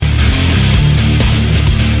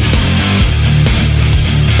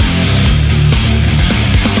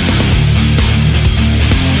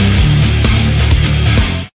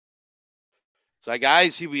So,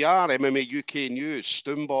 guys, here we are, MMA UK News.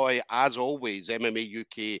 Stoomboy, as always, MMA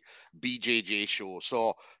UK BJJ show.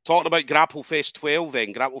 So, talking about Grapple Fest 12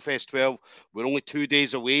 then. Grapple Fest 12, we're only 2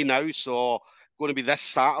 days away now. So, going to be this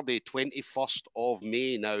Saturday, 21st of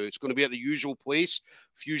May. Now, it's going to be at the usual place,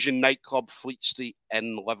 Fusion Nightclub, Fleet Street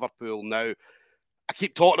in Liverpool. Now, I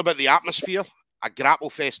keep talking about the atmosphere. A Grapple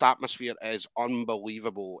Fest atmosphere is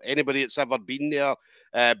unbelievable. Anybody that's ever been there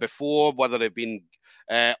before, whether they've been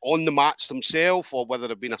on the mats themselves or whether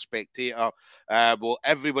they've been a spectator, well,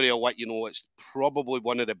 everybody will let you know it's probably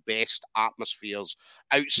one of the best atmospheres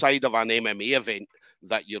outside of an MMA event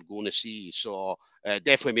that you're going to see. So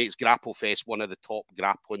definitely makes Grapple Fest one of the top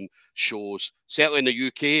grappling shows, certainly in the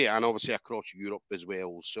UK and obviously across Europe as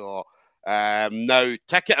well. So now,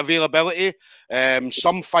 ticket availability,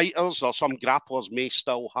 some fighters or some grapplers may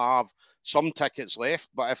still have some tickets left,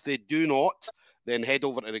 but if they do not, then head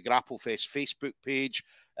over to the Grapple Fest Facebook page.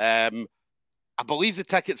 I believe the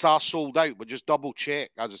tickets are sold out, but just double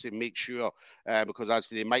check, as I say, make sure, because as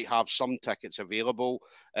they might have some tickets available.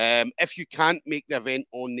 If you can't make the event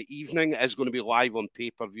on the evening, it is going to be live on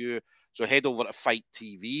pay-per-view, so head over to Fight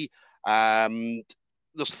TV.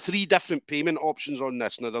 There's 3 different payment options on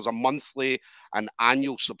this. Now, there's a monthly, an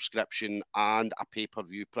annual subscription, and a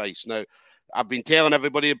pay-per-view price. Now, I've been telling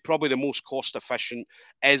everybody probably the most cost-efficient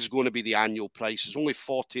is going to be the annual price. It's only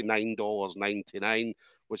 $49.99,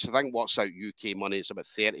 which I think works out UK money is about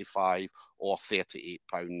 £35 or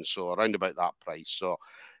 £38. So around about that price. So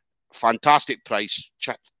fantastic price.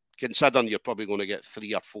 Considering you're probably going to get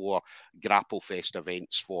 3 or 4 Grapple Fest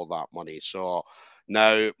events for that money. So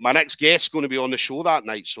now, my next guest is going to be on the show that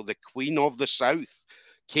night. So the Queen of the South,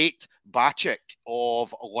 Kate Bacik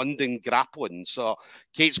of London Grappling. So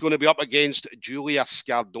Kate's going to be up against Julia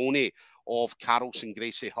Scardone of Carlson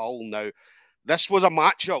Gracie Hull. Now, this was a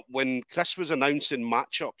matchup when Chris was announcing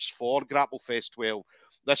matchups for Grapple Fest 12.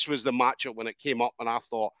 This was the matchup when it came up, and I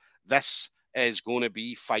thought, this is going to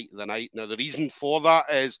be fight of the night. Now, the reason for that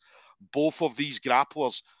is both of these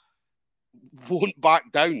grapplers won't back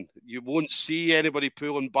down. You won't see anybody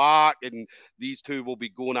pulling back, and these two will be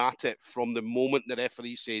going at it from the moment the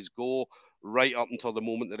referee says go right up until the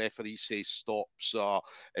moment the referee says stop. So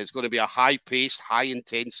it's going to be a high-paced,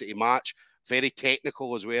 high-intensity match, very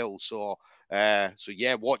technical as well. So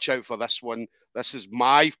yeah, watch out for this one. This is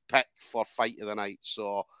my pick for fight of the night.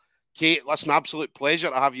 So, Kate, that's an absolute pleasure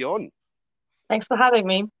to have you on. Thanks for having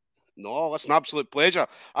me. No, that's an absolute pleasure.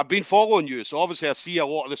 I've been following you, so obviously I see a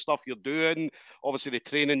lot of the stuff you're doing, obviously the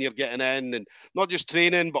training you're getting in, and not just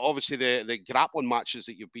training, but obviously the grappling matches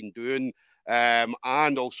that you've been doing,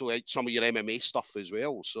 and also some of your MMA stuff as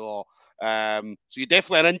well. So you're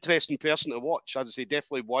definitely an interesting person to watch. As I say,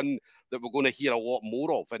 definitely one that we're going to hear a lot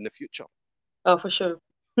more of in the future. Oh, for sure.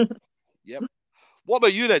 Yep. What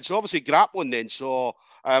about you then? So obviously grappling then. So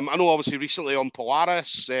I know obviously recently on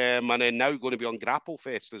Polaris, and then now going to be on Grapple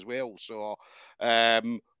Fest as well. So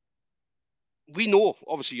we know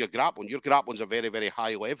obviously your grappling. Your grappling's a very, very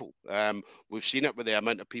high level. We've seen it with the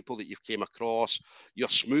amount of people that you've came across. Your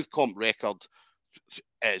smooth comp record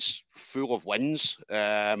is full of wins,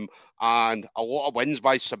 and a lot of wins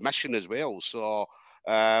by submission as well. So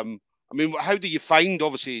I mean, how do you find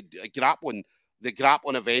obviously grappling? The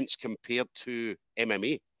grappling events compared to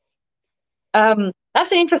MMA?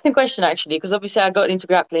 That's an interesting question actually, because obviously I got into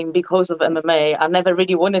grappling because of MMA. I never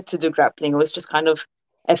really wanted to do grappling. It was just kind of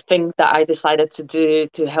a thing that I decided to do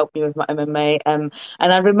to help me with my MMA. And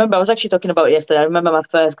I remember I was actually talking about it yesterday. I remember my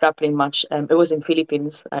first grappling match. It was in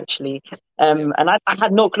Philippines actually. And I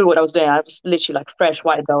had no clue what I was doing. I was literally like fresh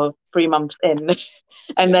white belt, 3 months in.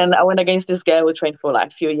 And then I went against this girl who trained for like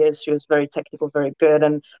a few years. She was very technical, very good.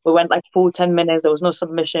 And we went like full 10 minutes. There was no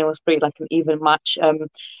submission. It was pretty like an even match.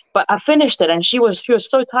 But I finished it and she was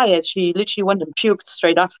so tired. She literally went and puked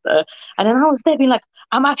straight after. And then I was there being like,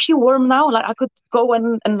 I'm actually warm now. Like I could go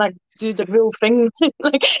and like do the real thing too.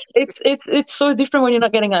 Like it's so different when you're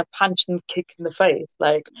not getting a punch and kick in the face.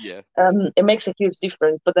 Like it makes a huge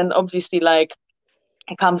difference. But then obviously like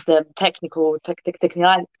it comes the technicality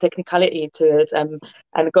to it, and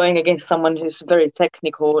going against someone who's very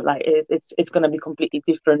technical, like it's going to be completely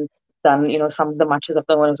different than some of the matches I've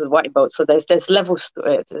done when I was a white belt. So there's levels to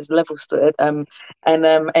it. It's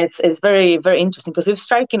very, very interesting because with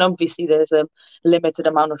striking, obviously there's a limited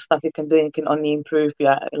amount of stuff you can do. You can only improve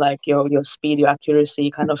your speed, your accuracy,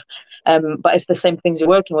 kind of. But it's the same things you're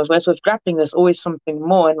working with. Whereas with grappling, there's always something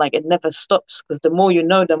more, and like it never stops because the more you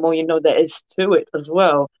know there is to it as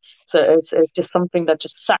well. So it's just something that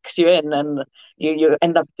just sucks you in, and you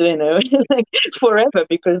end up doing it like forever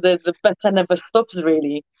because the better never stops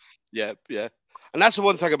really. Yeah. And that's the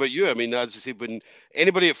one thing about you. I mean, as I say, when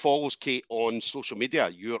anybody that follows Kate on social media,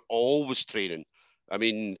 you're always training. I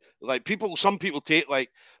mean, like some people take like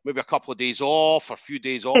maybe a couple of days off or a few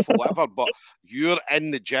days off or whatever, but you're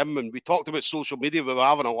in the gym. And we talked about social media, we were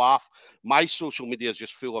having a laugh. My social media is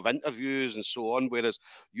just full of interviews and so on, whereas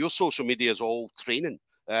your social media is all training.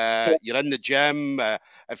 Yeah. You're in the gym.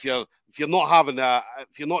 If you're not having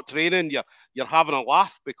if you're not training, you're having a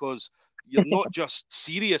laugh because you're not just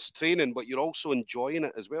serious training, but you're also enjoying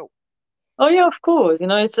it as well. Oh yeah, of course. You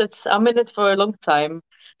know, it's I'm in it for a long time,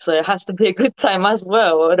 so it Yeah, has to be a good time as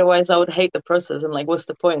well. Otherwise, I would hate the process, and like, what's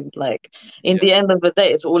the point? Like, in yeah, the end of the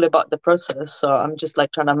day, it's all about the process. So I'm just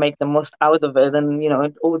like trying to make the most out of it, and you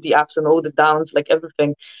know, all the ups and all the downs, like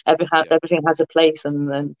everything, yeah, everything has a place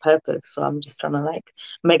and purpose. So I'm just trying to like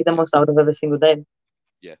make the yeah. most out of every single day.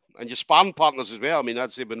 Yeah, and your sparring partners as well. I mean,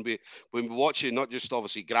 I'd say when we watch you, not just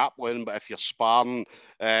obviously grappling, but if you're sparring,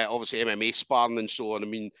 obviously MMA sparring and so on. I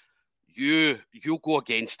mean, you go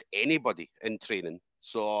against anybody in training.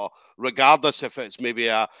 So regardless if it's maybe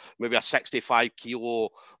a 65 kilo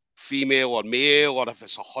female or male, or if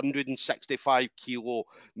it's 165 kilo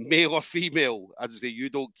male or female, as I say, you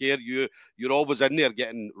don't care. You're always in there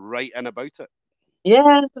getting right in about it.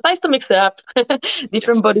 Yeah, it's nice to mix it up. Yes.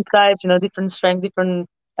 Different body types, you know, different strength, different.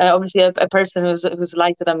 Obviously, a person who's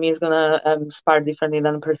lighter than me is gonna spar differently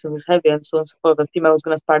than a person who's heavy, and so on and so forth. A female is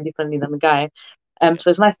gonna spar differently than a guy. Yeah.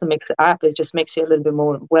 So it's nice to mix it up. It just makes you a little bit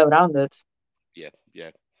more well-rounded. Yeah,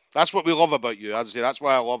 yeah. That's what we love about you. As I say, that's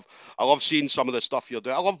why I love seeing some of the stuff you're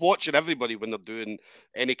doing. I love watching everybody when they're doing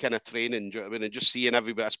any kind of training. Do you know what I mean? And just seeing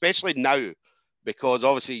everybody, especially now, because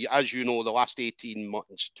obviously, as you know, the last 18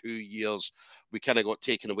 months, 2 years, we kind of got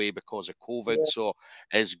taken away because of COVID. Yeah, So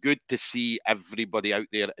it's good to see everybody out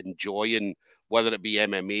there enjoying, whether it be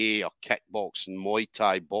MMA or kickboxing, Muay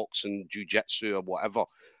Thai, boxing, jiu-jitsu or whatever.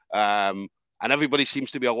 Um, and everybody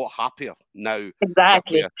seems to be a lot happier now that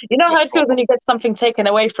exactly. we're You know we're how it feels proper. when you get something taken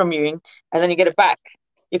away from you, and then you get Yeah. it back.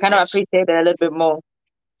 You kind of Yes. appreciate it a little bit more.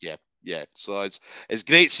 Yeah. Yeah. So it's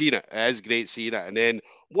great seeing it. It is great seeing it. And then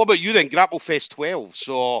what about you then? Grapple Fest 12.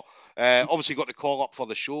 So obviously got the call up for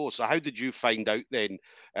the show. So how did you find out then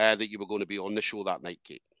that you were going to be on the show that night,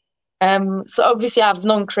 Kate? So obviously I've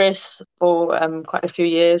known Chris for quite a few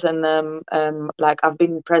years, and like I've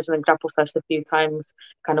been present at Grapple Fest a few times,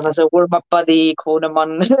 kind of Yeah. as a warm-up buddy, called him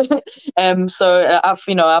on. So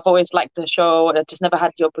I've always liked the show. I've just never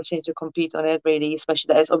had the opportunity to compete on it really,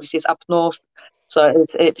 especially that it's up north. So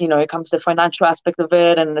it comes to the financial aspect of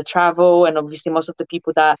it and the travel, and obviously most of the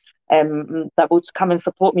people that would come and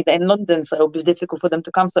support me, they're in London, so it'll be difficult for them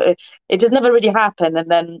to come. So it just never really happened, and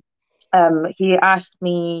then he asked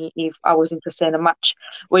me if I was interested in a match,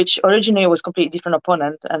 which originally was completely different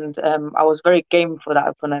opponent, and I was very game for that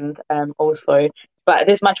opponent also. But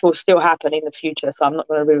this match will still happen in the future, so I'm not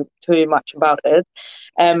going to reveal too much about it.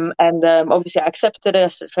 Yeah. And Obviously, I accepted it, I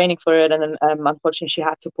started training for it, and then unfortunately, she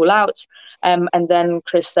had to pull out. And then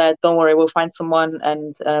Chris said, "Don't worry, we'll find someone."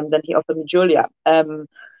 And then he offered me Julia.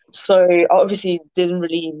 So I obviously didn't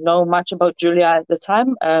really know much about Julia at the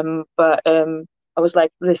time, but I was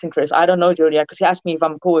like, listen, Chris, I don't know Julia, because he asked me if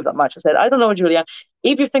I'm cool with that match. I said, I don't know Julia.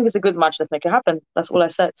 If you think it's a good match, let's make it happen. That's all I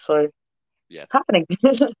said. So Yeah. it's happening.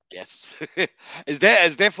 Yes. It's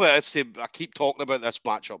definitely, I keep talking about this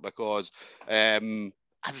matchup because as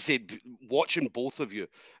I said, watching both of you,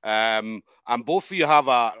 and both of you have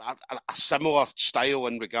a similar style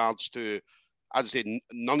in regards to, as I said,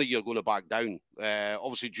 none of you are going to back down.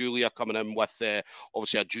 Obviously, Julia coming in with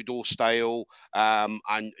obviously a judo style,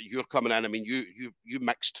 and you're coming in. I mean, you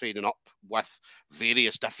mix training up with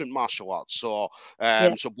various different martial arts. So,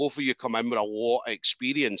 Yeah. so both of you come in with a lot of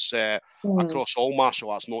experience Mm, across all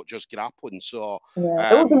martial arts, not just grappling. So,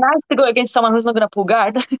 yeah. It would be um, nice to go against someone who's not going to pull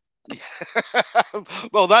guard.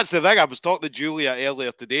 well, that's the thing. I was talking to Julia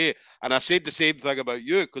earlier today, and I said the same thing about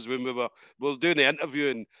you because when we were doing the interview,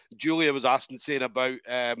 and Julia was asking, saying about,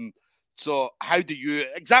 so how do you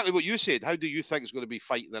exactly what you said? How do you think it's going to be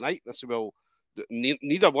fight of the night? I said, well,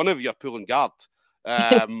 neither one of you are pulling guard.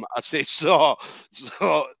 I say so.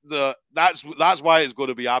 So that's why it's going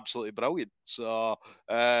to be absolutely brilliant. So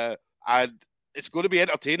and it's going to be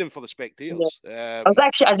entertaining for the Yeah.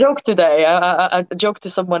 spectators. I joked today. I joked to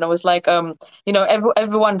someone. I was like,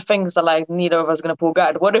 everyone thinks that like neither of us is going to pull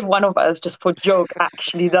guard. What if one of us, just for joke,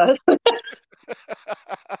 actually does?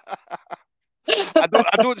 I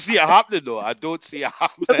don't see it happening though. I don't see it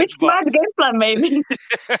A bit happening, but smart game plan, maybe.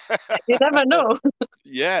 You never know.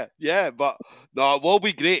 yeah, yeah, but no, it will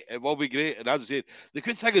be great. It will be great. And as I said, the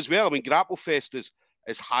good thing as well, I mean, Grapple Fest is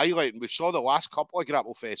highlighting. We saw the last couple of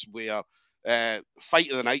Grapple Fests where fight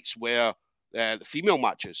of the nights where the female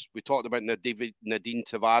matches. We talked about Nadine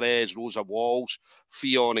Tavares, Rosa Walsh,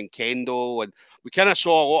 Fionn and Kendall, and we kind of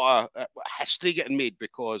saw a lot of history getting made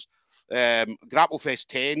because Grapplefest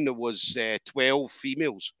 10, there was 12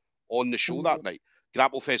 females on the show that night.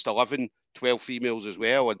 Grapplefest 11, 12 females as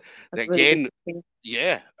well. And That's again, really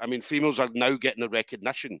yeah, I mean, females are now getting the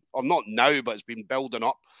recognition, or not now, but it's been building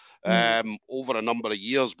up over a number of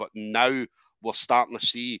years. But now we're starting to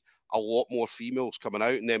see a lot more females coming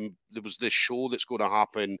out. And then there was this show that's going to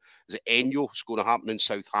happen. Is it Enyo? It's going to happen in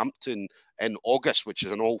Southampton in August, which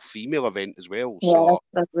is an all-female event as well. Yeah, So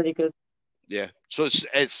that's really good. yeah, so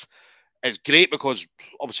it's great because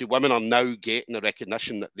obviously women are now getting the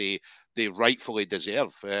recognition that they rightfully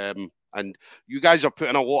deserve. And you guys are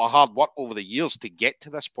putting a lot of hard work over the years to get to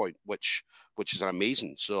this point, which is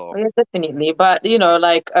amazing. So Yeah, definitely. But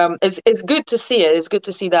it's good to see it. It's good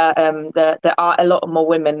to see that that there are a lot more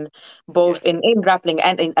women both in grappling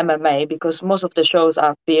and in MMA, because most of the shows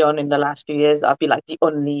I've been on in the last few years, I've been like the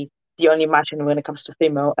only match when it comes to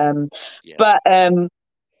female. But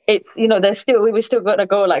it's there's still we still got to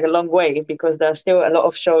go like a long way, because there's still a lot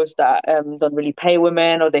of shows that don't really pay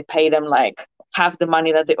women, or they pay them like half the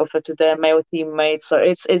money that they offer to their male teammates. So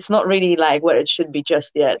it's not really like where it should be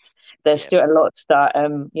just yet. There's still a lot that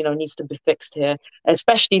needs to be fixed here,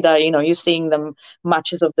 especially that you're seeing them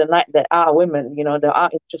matches of the night that are women. There are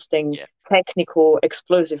interesting, technical,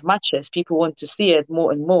 explosive matches. People want to see it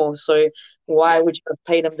more and more. So why would you just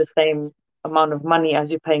pay them the same amount of money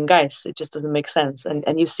as you're paying guys? It just doesn't make sense.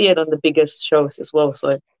 And you see it on the biggest shows as well.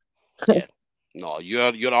 So yeah, no,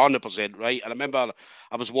 you're 100% right. And I remember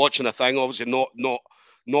I was watching a thing, obviously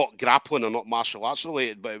not grappling or not martial arts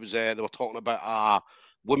related, but it was they were talking about a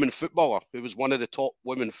women footballer who was one of the top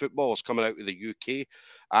women footballers coming out of the UK.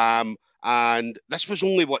 And this was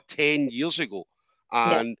only 10 years ago.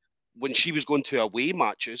 And when she was going to away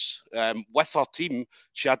matches with her team,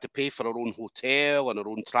 she had to pay for her own hotel and her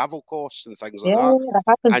own travel costs and things like that. That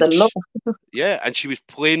happens And a lot. and she was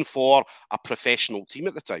playing for a professional team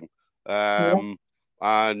at the time.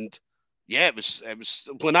 And it was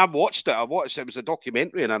when I watched it it was a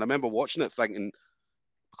documentary, and I remember watching it thinking,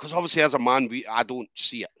 because obviously as a man, I don't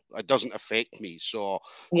see it doesn't affect me, so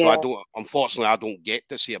I don't, unfortunately I don't get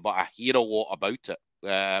to see it, but I hear a lot about it.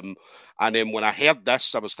 And then when I heard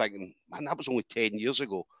this, I was thinking, man, that was only 10 years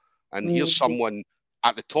ago, and here's someone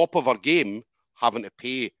at the top of her game having to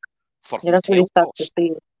pay for hotel costs.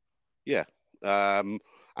 Yeah.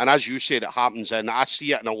 And as you said, it happens, and I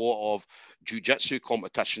see it in a lot of jiu-jitsu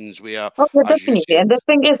competitions where, definitely. And the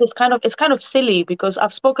thing is, it's kind of silly, because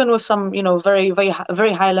I've spoken with some, very, very,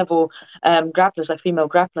 very high level grapplers, like female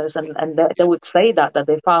grapplers, and they would say that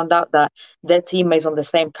they found out that their teammates on the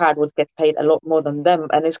same card would get paid a lot more than them.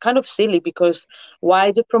 And it's kind of silly, because why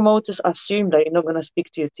do promoters assume that you're not going to speak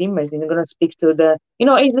to your teammates? You're not going to speak to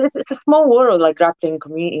it's a small world, like grappling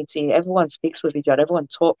community. Everyone speaks with each other. Everyone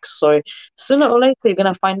talks. So sooner or later, you're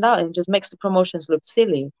going to find out, and it just makes the promotions look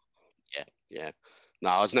silly. Yeah.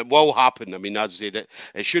 No, isn't it? Will happen. I mean, as I said,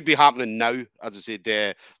 it should be happening now. As I said,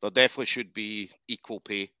 there definitely should be equal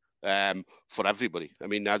pay for everybody. I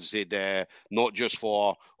mean, as I said, not just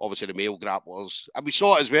for obviously the male grapplers. And we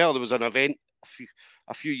saw it as well. There was an event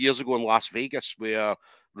a few years ago in Las Vegas where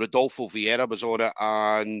Rodolfo Vieira was on it,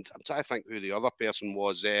 and I'm trying to think who the other person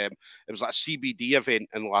was. It was like a CBD event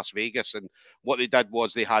in Las Vegas, and what they did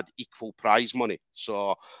was they had equal prize money.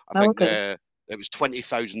 So I think it was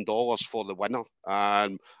 $20,000 for the winner,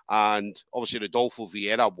 and obviously Rodolfo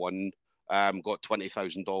Vieira won, got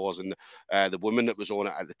 $20,000, and the woman that was on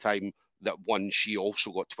it at the time that won, she also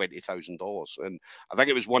got $20,000, and I think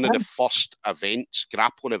it was one of the first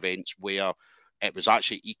grappling events, where it was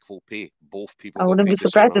actually equal pay. Both people. I wouldn't be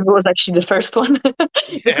surprised if it was actually the first one.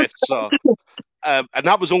 Yeah, so. And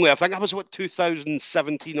that was only, I think that was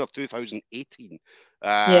 2017 or 2018.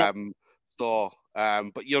 So,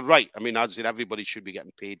 but you're right. I mean, as I said, everybody should be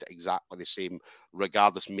getting paid exactly the same,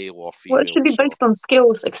 regardless male or female. Well, it should be based on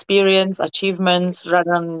skills, experience, achievements,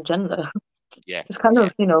 rather than gender. Yeah. It's kind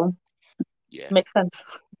of, makes sense.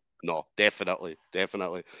 No, definitely.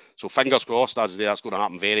 So fingers crossed, as that's going to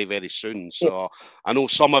happen very, very soon. So I know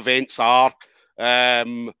some events are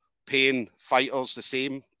paying fighters the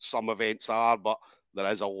same. Some events are, but there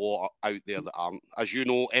is a lot out there that aren't. As you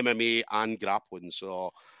know, MMA and grappling.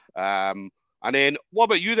 So, and then what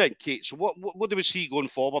about you then, Kate? So what do we see going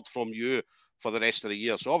forward from you for the rest of the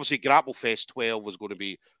year? So obviously Grapplefest 12 was going to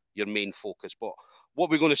be your main focus, but what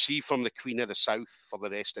are we going to see from the Queen of the South for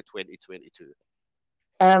the rest of 2022?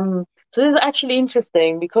 So this is actually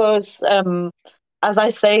interesting, because as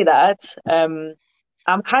I say that, I'm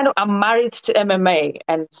married to MMA,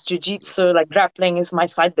 and jiu-jitsu, like grappling, is my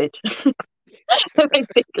side bitch.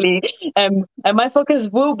 basically. And my focus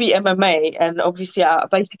will be MMA. And obviously,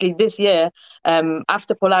 basically this year,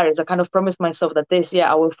 after Polaris, I kind of promised myself that this year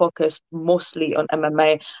I will focus mostly on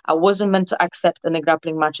MMA. I wasn't meant to accept any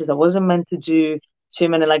grappling matches. I wasn't meant to do too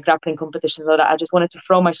many like grappling competitions or that. I just wanted to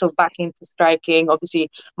throw myself back into striking. Obviously,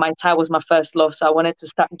 my Thai was my first love, so I wanted to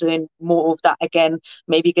start doing more of that again.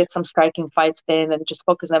 Maybe get some striking fights in and just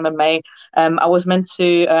focus on MMA. I was meant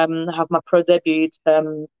to have my pro debut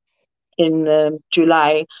in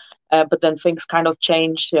July. But then things kind of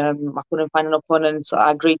changed. I couldn't find an opponent, so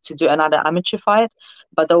I agreed to do another amateur fight.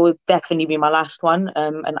 But that would definitely be my last one.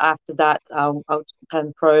 And after that, I'll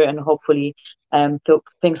turn pro, and hopefully,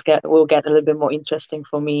 things will get a little bit more interesting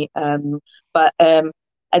for me. But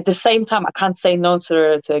at the same time, I can't say no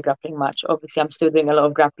to a grappling match. Obviously, I'm still doing a lot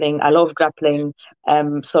of grappling. I love grappling.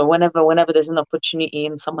 So whenever there's an opportunity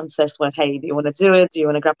and someone says, "Well, hey, do you want to do it? Do you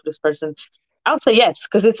want to grapple this person?" I'll say yes,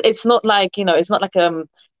 because it's not like, it's not like a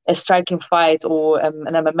striking fight or an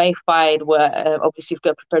MMA fight where obviously you've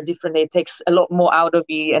got to prepare differently. It takes a lot more out of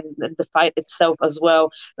you, and the fight itself as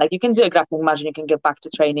well. Like you can do a grappling match and you can get back to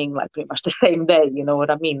training like pretty much the same day. You know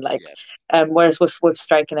what I mean? Like, Yeah. whereas with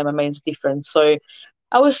striking MMA is different. So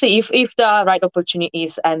I will see if there are right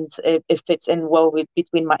opportunities, and if it's in well with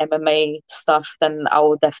between my MMA stuff, then I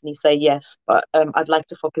will definitely say yes. But I'd like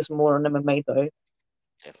to focus more on MMA though.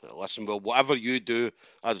 Definitely. Listen, well, whatever you do,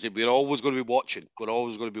 as I say, we're always going to be watching. We're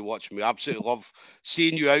always going to be watching. We absolutely love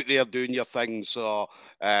seeing you out there doing your thing. Thank So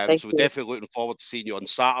we're you. definitely looking forward to seeing you on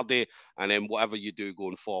Saturday, and then whatever you do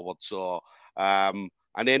going forward. And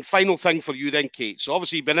then final thing for you, then, Kate. So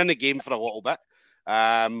obviously you've been in the game for a little bit.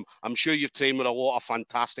 I'm sure you've trained with a lot of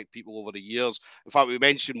fantastic people over the years. In fact, we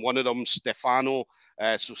mentioned one of them, Stefano.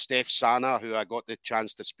 So Steph Sana, who I got the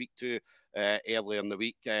chance to speak to earlier in the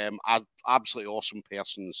week. Absolutely awesome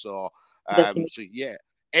person. Definitely. So yeah,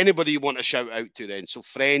 anybody you want to shout out to then? So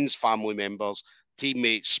friends, family members,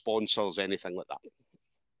 teammates, sponsors, anything like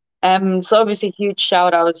that. So obviously huge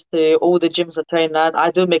shout outs to all the gyms I train at.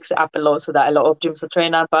 I do mix it up a lot so that a lot of gyms I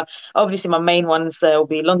train at, but obviously my main ones will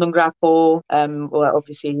be London Grapple, where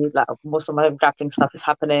obviously like most of my grappling stuff is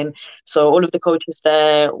happening. So all of the coaches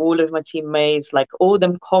there, all of my teammates, like all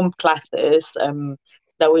them comp classes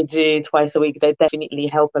that we do twice a week, they definitely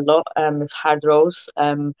help a lot. It's hard rows.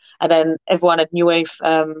 And then everyone at New Wave,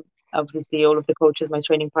 obviously all of the coaches, my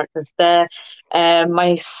training partners there,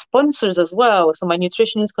 my sponsors as well. So my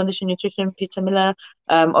nutritionist, Condition Nutrition, Peter Miller.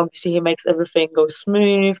 Obviously he makes everything go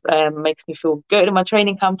smooth. Makes me feel good in my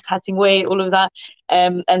training camp, cutting weight, all of that.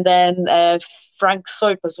 And then Frank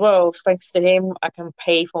Soap as well. Thanks to him, I can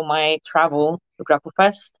pay for my travel to Grapple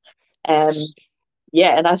Fest. Yes.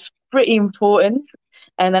 Yeah, and that's pretty important.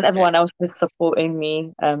 And then everyone Yes. else who's supporting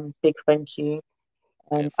me, big thank you.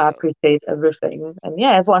 I Definitely. appreciate everything. And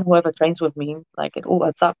yeah, everyone who ever trains with me, like it all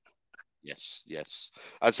adds up. Yes, yes.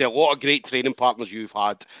 I'd say a lot of great training partners you've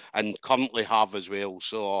had and currently have as well.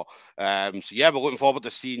 So yeah, we're looking forward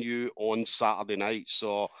to seeing you on Saturday night.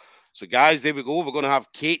 So guys, there we go. We're going to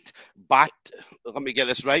have Kate Bat. Let me get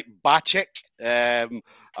this right. Bachik.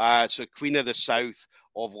 So Queen of the South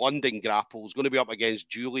of London Grapple is going to be up against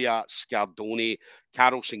Julia Scardoni,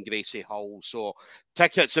 Carlson Gracie Hull. So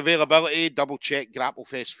tickets availability, double check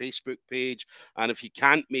Grapplefest Facebook page. And if you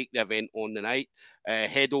can't make the event on the night,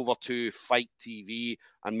 head over to Fight TV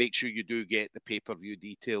and make sure you do get the pay-per-view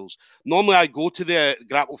details. Normally I go to the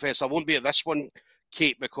Grapplefest. I won't be at this one,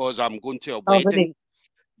 Kate, because I'm going to a Oh, really? wedding.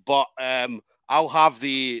 But I've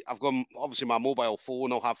got obviously my mobile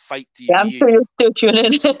phone. I'll have Fight Yeah, I'm TV. sure you'll still tune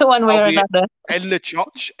in one way I'll or be another. in the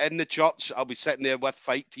church. In the church, I'll be sitting there with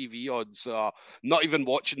Fight TV on, so not even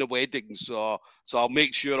watching the wedding. So I'll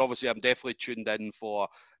make sure. Obviously, I'm definitely tuned in for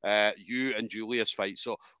you and Julia's fight.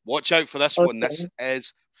 So watch out for this one. This Awesome.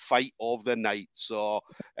 is fight of the night.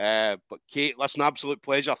 But Kate, listen, absolute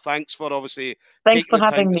pleasure. Thanks for obviously Thanks taking for the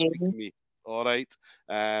time having to me. speak to me. All right,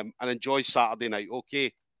 and enjoy Saturday night.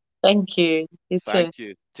 Okay, Thank you. You too. thank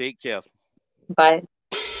you. Take care. Bye.